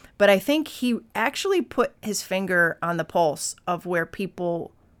 but I think he actually put his finger on the pulse of where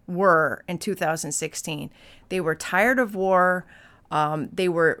people were in 2016. They were tired of war. They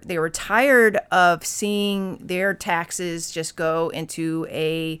were tired of seeing their taxes just go into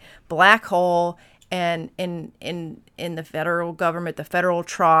a black hole and in the federal government, the federal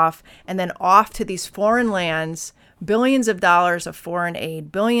trough, and then off to these foreign lands, billions of dollars of foreign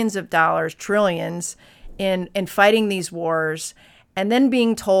aid, billions of dollars, trillions in fighting these wars, and then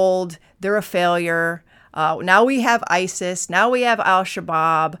being told they're a failure. Now we have ISIS. Now we have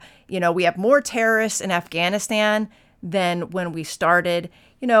al-Shabaab. We have more terrorists in Afghanistan than when we started,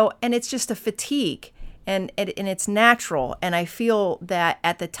 and it's just a fatigue. And it's natural. And I feel that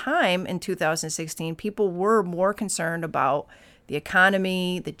at the time in 2016, people were more concerned about the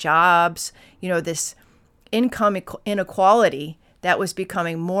economy, the jobs, this income inequality that was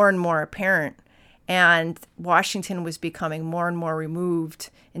becoming more and more apparent. And Washington was becoming more and more removed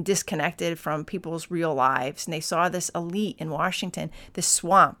and disconnected from people's real lives. And they saw this elite in Washington, this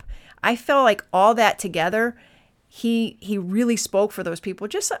swamp. I felt like all that together, he really spoke for those people,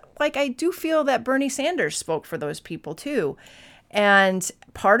 just like I do feel that Bernie Sanders spoke for those people too. And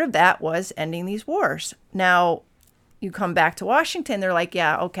part of that was ending these wars. Now, you come back to Washington, they're like,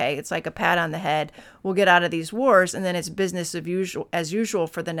 yeah, okay, it's like a pat on the head. We'll get out of these wars, and then it's business as usual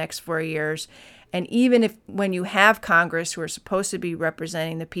for the next 4 years. And even if when you have Congress, who are supposed to be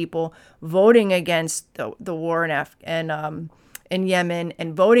representing the people, voting against the war in Yemen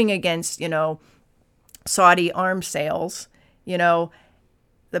and voting against, Saudi arms sales, the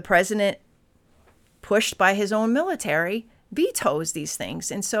president, pushed by his own military, vetoes these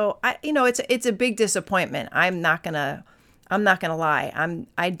things. And so it's a big disappointment. I'm not gonna lie.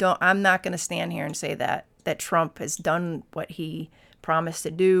 I'm not gonna stand here and say that Trump has done what he promised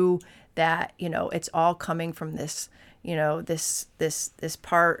to do, that it's all coming from this this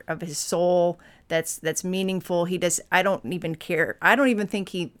part of his soul that's meaningful. I don't even care. I don't even think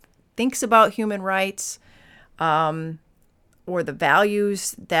he thinks about human rights or the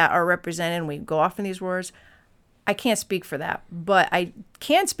values that are represented when we go off in these wars. I can't speak for that, but I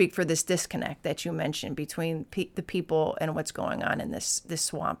can speak for this disconnect that you mentioned between the people and what's going on in this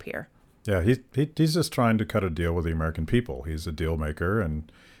swamp here. Yeah, he's just trying to cut a deal with the American people. He's a deal maker,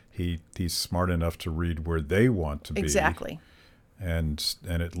 and he's smart enough to read where they want to be. Exactly. And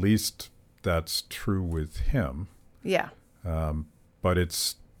at least that's true with him. Yeah. But I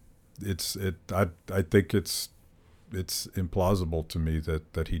think it's implausible to me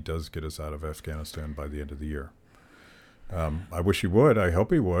that he does get us out of Afghanistan by the end of the year. I wish he would. I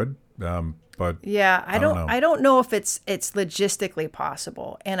hope he would. But yeah, I don't know. I don't know if it's logistically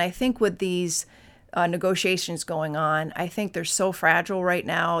possible. And I think with these negotiations going on, I think they're so fragile right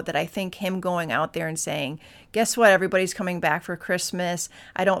now that I think him going out there and saying, guess what, everybody's coming back for Christmas,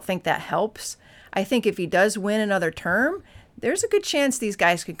 I don't think that helps. I think if he does win another term, there's a good chance these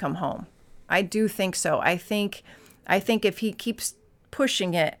guys could come home. I do think so. I think if he keeps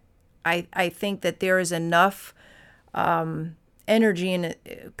pushing it, I think that there is enough energy in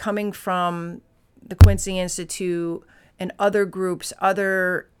it coming from the Quincy Institute and other groups,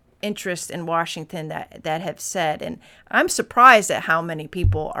 other interests in Washington that have said, and I'm surprised at how many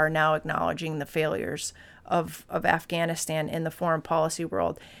people are now acknowledging the failures of Afghanistan in the foreign policy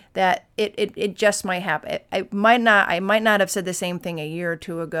world, that it just might happen. I might not have said the same thing a year or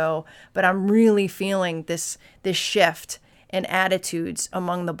two ago, but I'm really feeling this shift in attitudes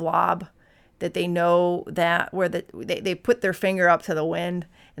among the blob, that they know that where they put their finger up to the wind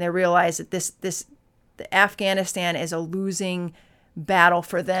and they realize that the Afghanistan is a losing battle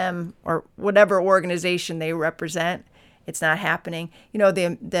for them or whatever organization they represent. It's not happening.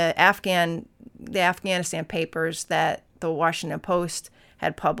 The Afghanistan papers that the Washington Post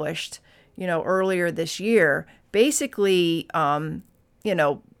had published, earlier this year, basically,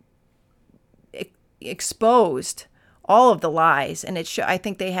 exposed all of the lies. And I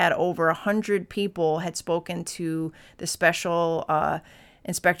think they had over 100 people had spoken to the special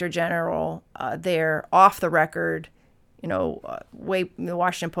inspector general there off the record. The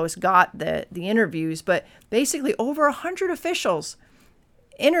Washington Post got the interviews, but basically over 100 officials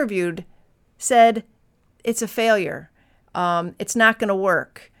interviewed said it's a failure. It's not going to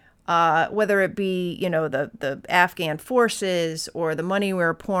work. Whether it be, the Afghan forces or the money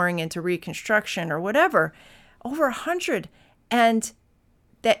we're pouring into reconstruction or whatever, over 100. And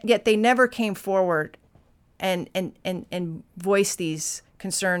yet they never came forward and voiced these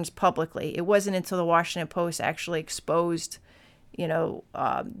concerns publicly. It wasn't until the Washington Post actually exposed,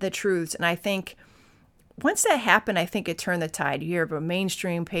 the truths. And I think once that happened, I think it turned the tide. You hear a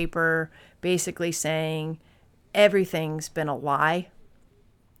mainstream paper basically saying everything's been a lie.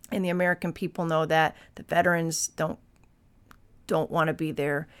 And the American people know that. The veterans don't want to be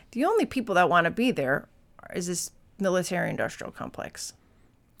there. The only people that want to be there is this military-industrial complex.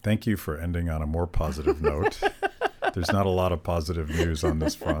 Thank you for ending on a more positive note. There's not a lot of positive news on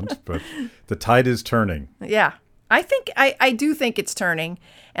this front, but the tide is turning. Yeah. I do think it's turning,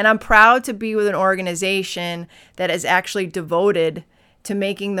 and I'm proud to be with an organization that is actually devoted to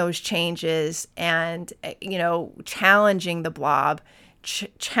making those changes and, challenging the blob,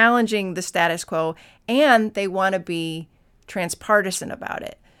 challenging the status quo, and they want to be transpartisan about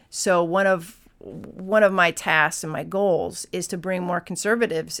it. So one of my tasks and my goals is to bring more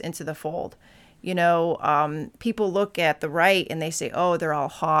conservatives into the fold. People look at the right and they say, oh, they're all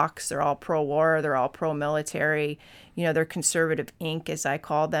hawks, they're all pro-war, they're all pro-military, they're conservative Inc., as I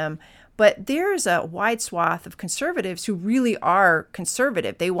call them. But there's a wide swath of conservatives who really are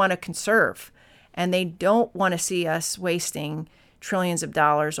conservative. They want to conserve, and they don't want to see us wasting trillions of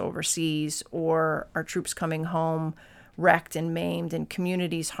dollars overseas or our troops coming home wrecked and maimed and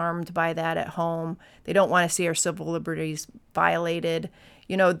communities harmed by that at home. They don't want to see our civil liberties violated.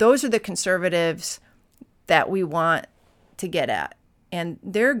 Those are the conservatives that we want to get at. And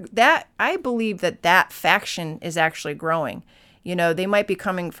I believe that faction is actually growing. They might be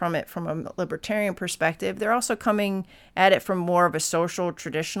coming from it from a libertarian perspective. They're also coming at it from more of a social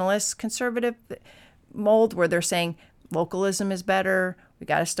traditionalist conservative mold, where they're saying localism is better. We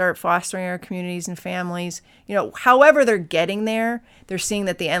got to start fostering our communities and families. However they're getting there, they're seeing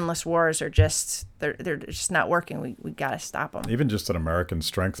that the endless wars are they're just not working. We got to stop them. Even just an American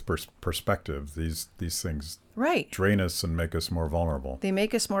strength perspective, these things drain us and make us more vulnerable. They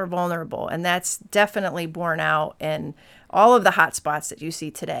make us more vulnerable, and that's definitely borne out in all of the hot spots that you see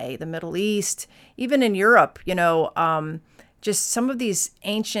today, the Middle East, even in Europe. Just some of these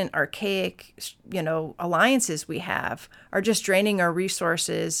ancient, archaic, alliances we have are just draining our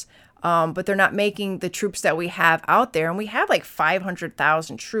resources, but they're not making the troops that we have out there. And we have like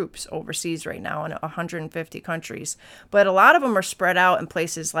 500,000 troops overseas right now in 150 countries. But a lot of them are spread out in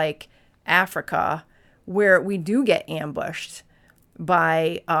places like Africa, where we do get ambushed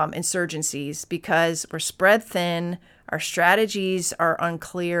by insurgencies because we're spread thin, our strategies are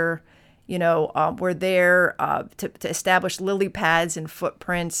unclear. We're there to establish lily pads and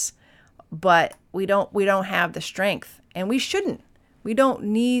footprints, but we don't have the strength, and we shouldn't. We don't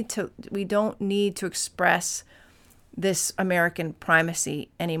need to express this American primacy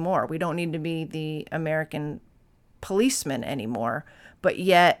anymore. We don't need to be the American policeman anymore. But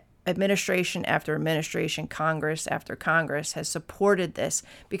yet, administration after administration, Congress after Congress has supported this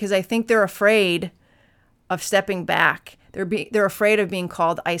because I think they're afraid of stepping back. They're afraid of being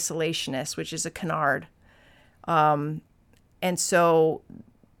called isolationists, which is a canard. And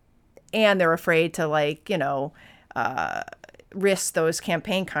they're afraid to risk those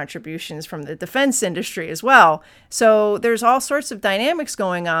campaign contributions from the defense industry as well. So there's all sorts of dynamics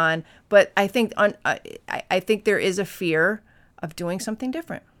going on, but I think I think there is a fear of doing something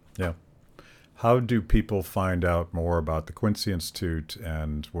different. Yeah. How do people find out more about the Quincy Institute,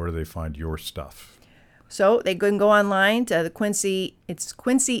 and where do they find your stuff? So they can go online to it's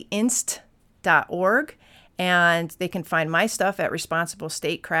quincyinst.org, and they can find my stuff at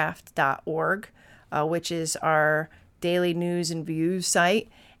responsiblestatecraft.org, which is our daily news and views site.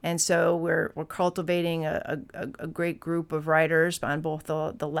 And so we're cultivating a great group of writers on both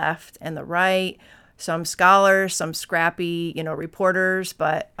the left and the right, some scholars, some scrappy, reporters,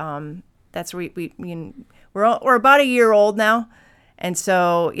 but that's where we're about a year old now. And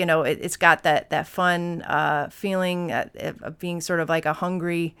so, it's got that fun feeling of being sort of like a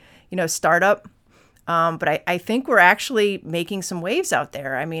hungry, startup. But I think we're actually making some waves out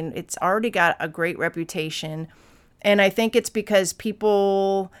there. I mean, it's already got a great reputation. And I think it's because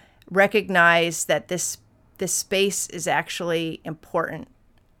people recognize that this space is actually important.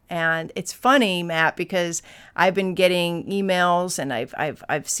 And it's funny, Matt, because I've been getting emails and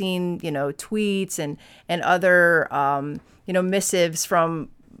I've seen, tweets and other missives from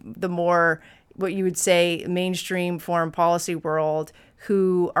the more, what you would say, mainstream foreign policy world,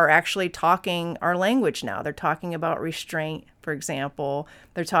 who are actually talking our language now. They're talking about restraint, for example.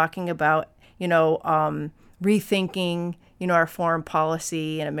 They're talking about, rethinking, our foreign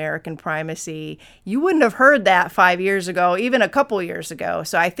policy and American primacy. You wouldn't have heard that 5 years ago, even a couple years ago.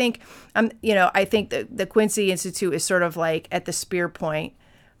 So I think, I think that the Quincy Institute is sort of like at the spear point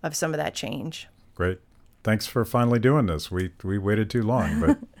of some of that change. Great. Thanks for finally doing this. We waited too long,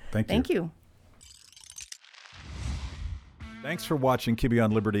 but thank you. Thank you. Thanks for watching Kibbe on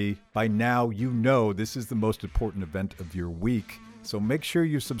Liberty. By now, you know this is the most important event of your week. So make sure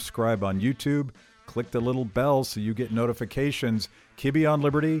you subscribe on YouTube. Click the little bell so you get notifications. Kibbe on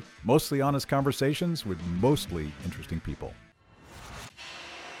Liberty, mostly honest conversations with mostly interesting people.